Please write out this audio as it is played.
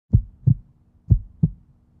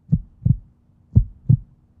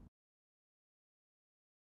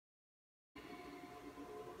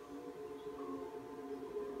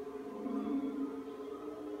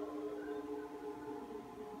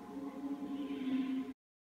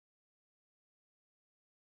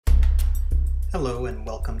Hello and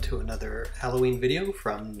welcome to another Halloween video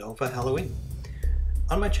from Nova Halloween.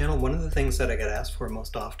 On my channel, one of the things that I get asked for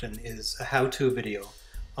most often is a how-to video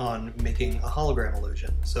on making a hologram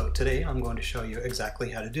illusion. So today I'm going to show you exactly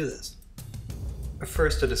how to do this.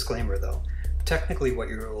 First, a disclaimer though. Technically what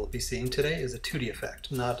you will be seeing today is a 2D effect,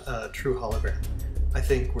 not a true hologram. I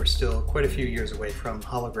think we're still quite a few years away from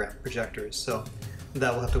hologram projectors, so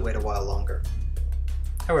that will have to wait a while longer.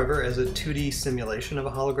 However, as a 2D simulation of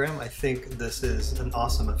a hologram, I think this is an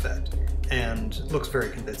awesome effect, and looks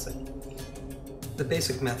very convincing. The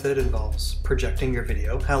basic method involves projecting your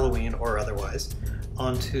video, Halloween or otherwise,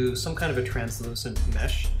 onto some kind of a translucent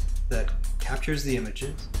mesh that captures the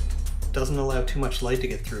images, doesn't allow too much light to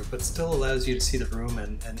get through, but still allows you to see the room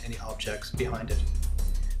and any objects behind it.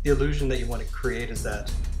 The illusion that you want to create is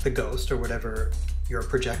that the ghost, or whatever you're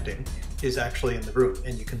projecting, is actually in the room,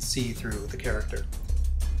 and you can see through the character.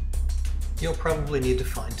 You'll probably need to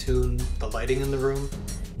fine-tune the lighting in the room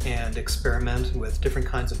and experiment with different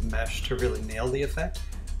kinds of mesh to really nail the effect,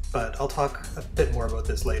 but I'll talk a bit more about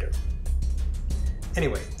this later.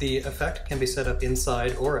 Anyway, the effect can be set up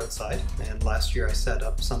inside or outside, and last year I set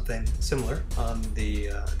up something similar on the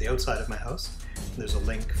outside of my house. There's a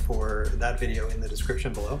link for that video in the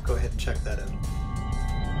description below. Go ahead and check that out.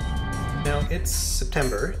 Now, it's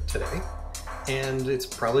September today, and it's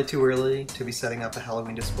probably too early to be setting up a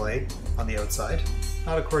Halloween display on the outside.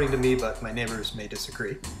 Not according to me, but my neighbors may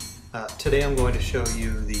disagree. Today I'm going to show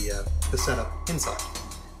you the setup inside,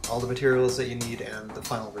 all the materials that you need and the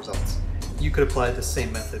final results. You could apply the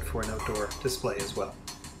same method for an outdoor display as well.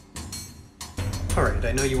 Alright,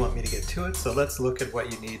 I know you want me to get to it, so let's look at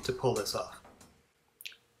what you need to pull this off.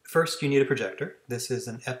 First, you need a projector. This is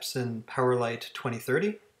an Epson PowerLight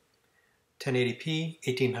 2030. 1080p,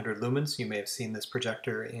 1800 lumens. You may have seen this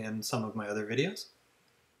projector in some of my other videos.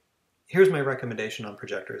 Here's my recommendation on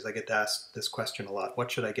projectors. I get asked this question a lot. What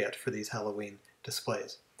should I get for these Halloween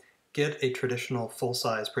displays? Get a traditional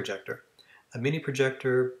full-size projector. A mini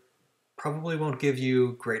projector probably won't give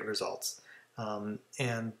you great results.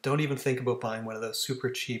 And don't even think about buying one of those super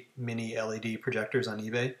cheap mini LED projectors on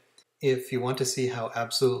eBay. If you want to see how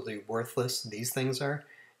absolutely worthless these things are,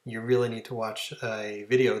 you really need to watch a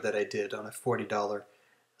video that I did on a $40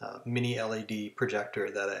 mini LED projector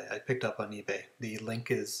that I picked up on eBay. The link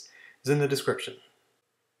is in the description.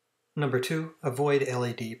 Number 2, avoid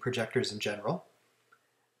LED projectors in general.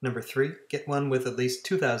 Number 3, get one with at least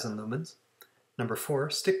 2000 lumens. Number 4,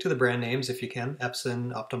 stick to the brand names if you can,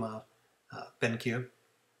 Epson, Optima, BenQ.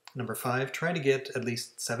 Number 5, try to get at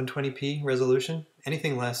least 720p resolution.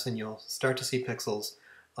 Anything less and you'll start to see pixels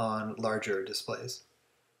on larger displays.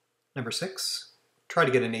 Number 6, try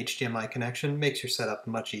to get an HDMI connection, makes your setup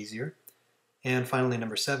much easier. And finally,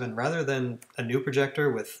 number 7, rather than a new projector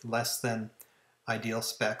with less than ideal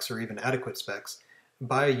specs or even adequate specs,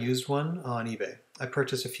 buy a used one on eBay. I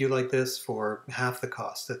purchased a few like this for half the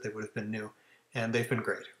cost that they would have been new, and they've been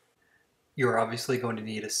great. You're obviously going to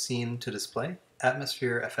need a scene to display.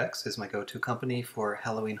 AtmosFearFX is my go-to company for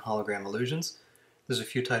Halloween hologram illusions. There's a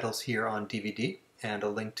few titles here on DVD, and a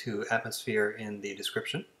link to Atmosphere in the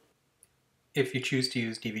description. If you choose to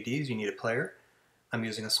use DVDs, you need a player. I'm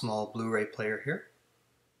using a small Blu-ray player here.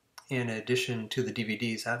 In addition to the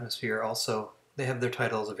DVDs, Atmosphere also, they have their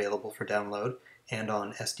titles available for download and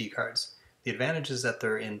on SD cards. The advantage is that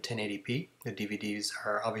they're in 1080p. The DVDs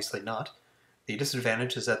are obviously not. The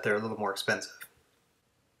disadvantage is that they're a little more expensive.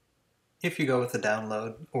 If you go with the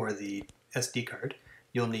download or the SD card,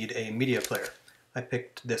 you'll need a media player. I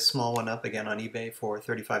picked this small one up again on eBay for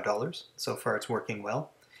 $35. So far it's working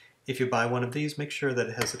well. If you buy one of these, make sure that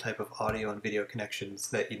it has the type of audio and video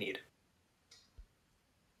connections that you need.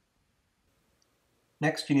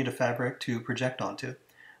 Next, you need a fabric to project onto.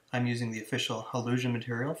 I'm using the official Hollusion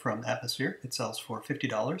material from Atmosphere. It sells for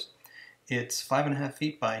 $50. It's 5.5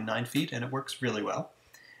 feet by 9 feet, and it works really well.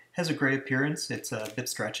 It has a gray appearance. It's a bit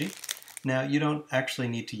stretchy. Now, you don't actually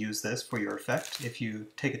need to use this for your effect. If you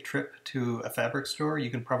take a trip to a fabric store,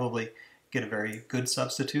 you can probably get a very good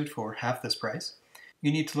substitute for half this price.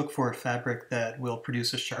 You need to look for a fabric that will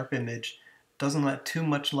produce a sharp image, doesn't let too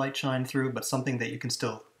much light shine through, but something that you can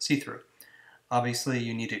still see through. Obviously,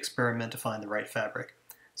 you need to experiment to find the right fabric.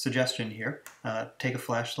 Suggestion here, take a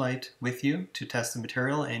flashlight with you to test the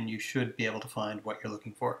material and you should be able to find what you're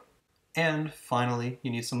looking for. And finally, you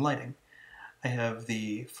need some lighting. I have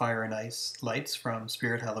the Fire and Ice lights from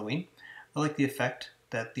Spirit Halloween. I like the effect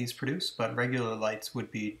that these produce, but regular lights would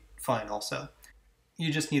be fine also.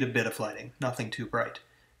 You just need a bit of lighting, nothing too bright.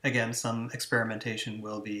 Again, some experimentation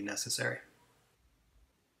will be necessary.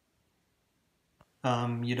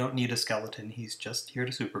 You don't need a skeleton, he's just here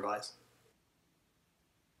to supervise.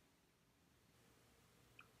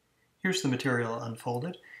 Here's the material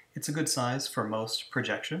unfolded. It's a good size for most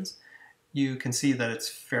projections. You can see that it's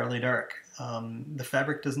fairly dark. The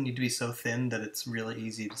fabric doesn't need to be so thin that it's really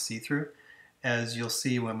easy to see through. As you'll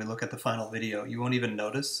see when we look at the final video, you won't even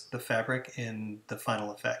notice the fabric in the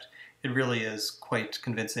final effect. It really is quite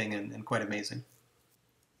convincing and quite amazing.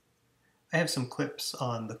 I have some clips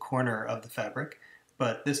on the corner of the fabric,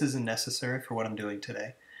 but this isn't necessary for what I'm doing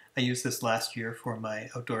today. I used this last year for my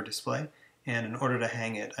outdoor display, and in order to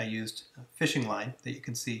hang it, I used a fishing line that you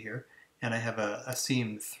can see here, and I have a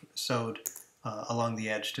seam sewed along the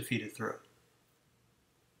edge to feed it through.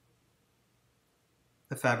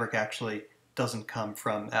 The fabric actually doesn't come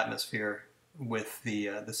from Atmosphere with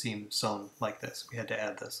the seam sewn like this. We had to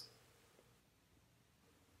add this.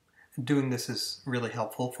 Doing this is really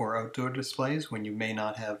helpful for outdoor displays when you may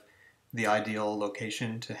not have the ideal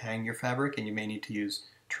location to hang your fabric and you may need to use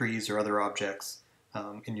trees or other objects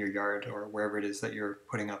in your yard or wherever it is that you're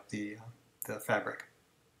putting up the fabric.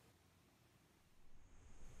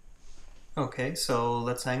 Okay, so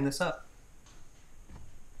let's hang this up.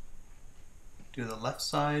 Do the left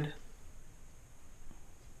side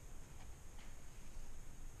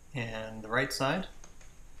and the right side.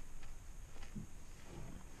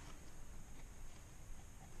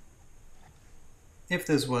 If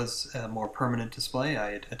this was a more permanent display,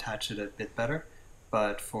 I'd attach it a bit better,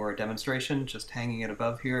 but for a demonstration, just hanging it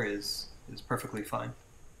above here is perfectly fine.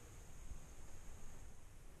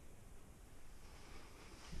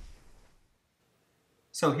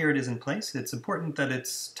 So here it is in place. It's important that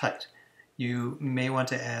it's tight. You may want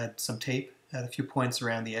to add some tape at a few points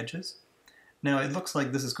around the edges. Now it looks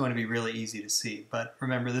like this is going to be really easy to see, but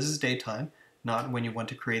remember this is daytime, not when you want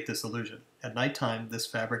to create this illusion. At nighttime, this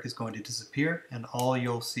fabric is going to disappear and all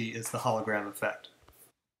you'll see is the hologram effect.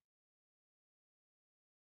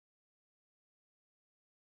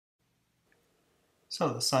 So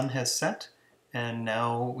the sun has set, and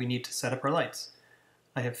now we need to set up our lights.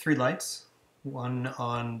 I have 3 lights, 1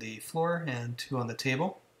 on the floor and 2 on the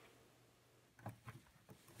table.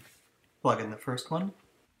 Plug in the first one,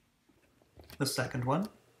 the second one,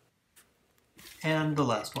 and the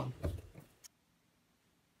last one.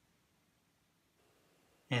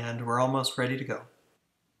 And we're almost ready to go.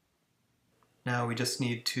 Now we just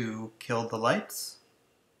need to kill the lights,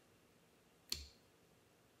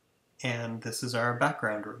 and this is our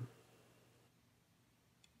background room.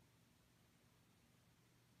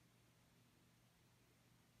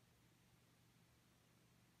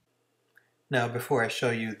 Now, before I show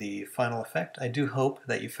you the final effect, I do hope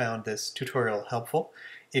that you found this tutorial helpful.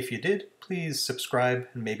 If you did, please subscribe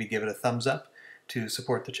and maybe give it a thumbs up to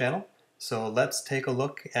support the channel. So let's take a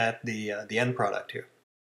look at the end product here.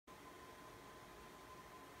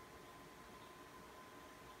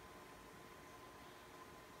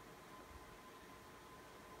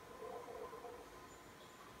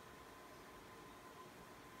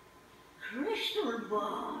 Crystal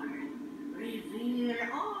ball, reveal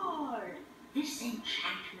all. This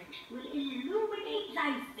enchantment will illuminate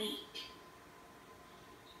thy fate.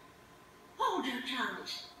 Hold your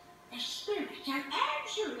tongues. The spirits are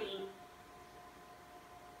answering.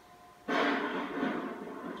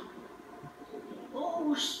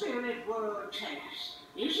 Oh, spirit world, tell us,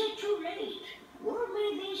 is it too late? Or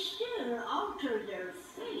may they still alter their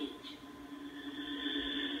fate?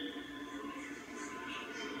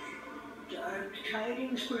 Dark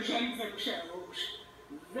tidings present themselves.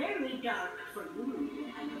 Very dark for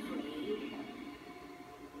you, I'm afraid.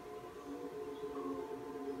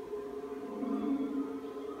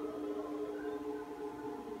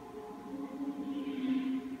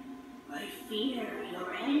 I fear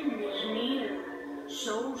your end is near,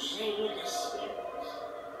 so say the spirits.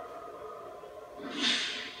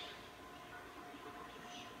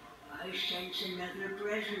 I sense another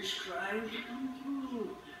presence trying to come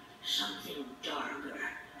through. Something darker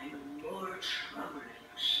and more troubling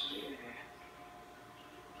still.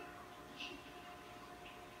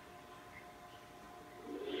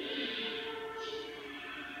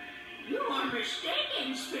 You are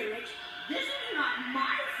mistaken, spirit. This is not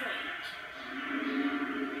my fate.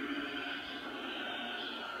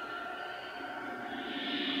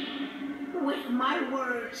 With my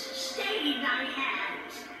words, stay thy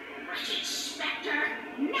hands. Wretched spectre,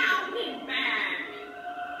 now be banned.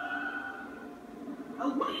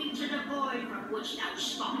 Away to the void from which thou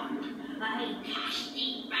spawned. I cast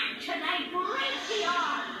thee back to thy great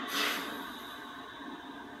beyond.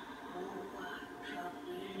 Oh, what trouble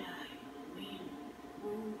I win.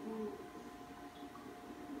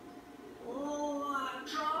 Oh, what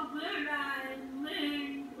trouble I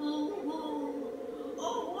win.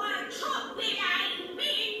 Oh, what trouble I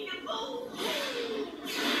win.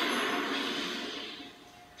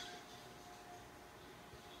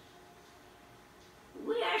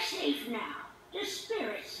 The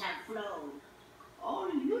spirits have flown. All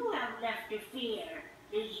you have left to fear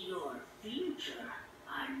is your future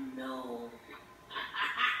unknown.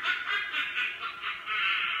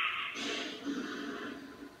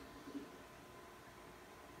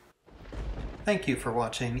 Thank you for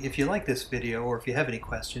watching. If you like this video or if you have any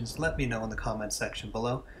questions, let me know in the comments section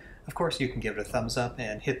below. Of course, you can give it a thumbs up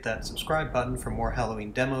and hit that subscribe button for more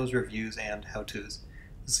Halloween demos, reviews, and how-tos.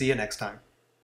 See you next time.